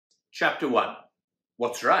Chapter 1.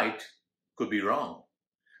 What's right could be wrong.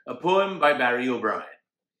 A poem by Barry O'Brien.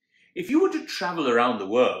 If you were to travel around the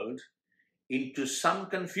world, into some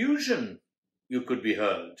confusion you could be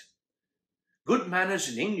hurled. Good manners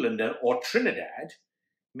in England or Trinidad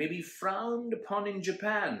may be frowned upon in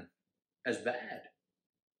Japan as bad.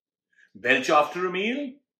 Belch after a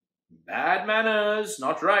meal? Bad manners,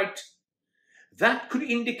 not right. That could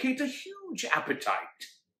indicate a huge appetite.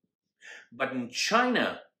 But in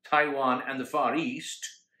China, Taiwan, and the Far East,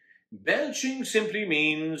 belching simply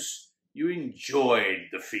means you enjoyed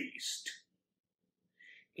the feast.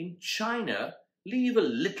 In China, leave a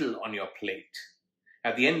little on your plate,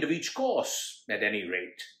 at the end of each course, at any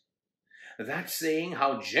rate. That's saying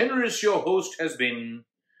how generous your host has been.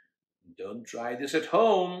 Don't try this at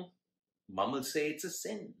home. Mum will say it's a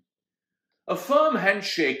sin. A firm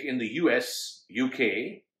handshake in the US,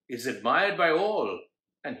 UK, is admired by all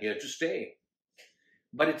and here to stay.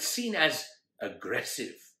 But it's seen as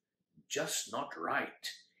aggressive, just not right.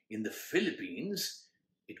 In the Philippines,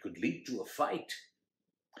 it could lead to a fight.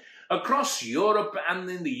 Across Europe and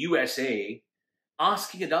in the USA,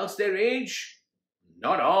 asking adults their age?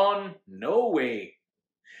 Not on, no way.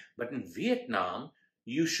 But in Vietnam,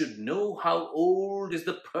 you should know how old is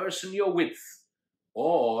the person you're with,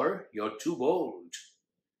 or you're too bold.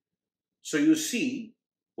 So you see,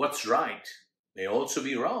 what's right may also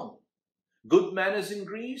be wrong. Good manners in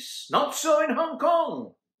Greece, not so in Hong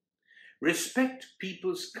Kong. Respect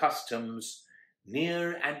people's customs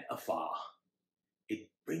near and afar. It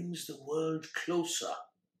brings the world closer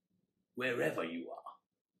wherever you are.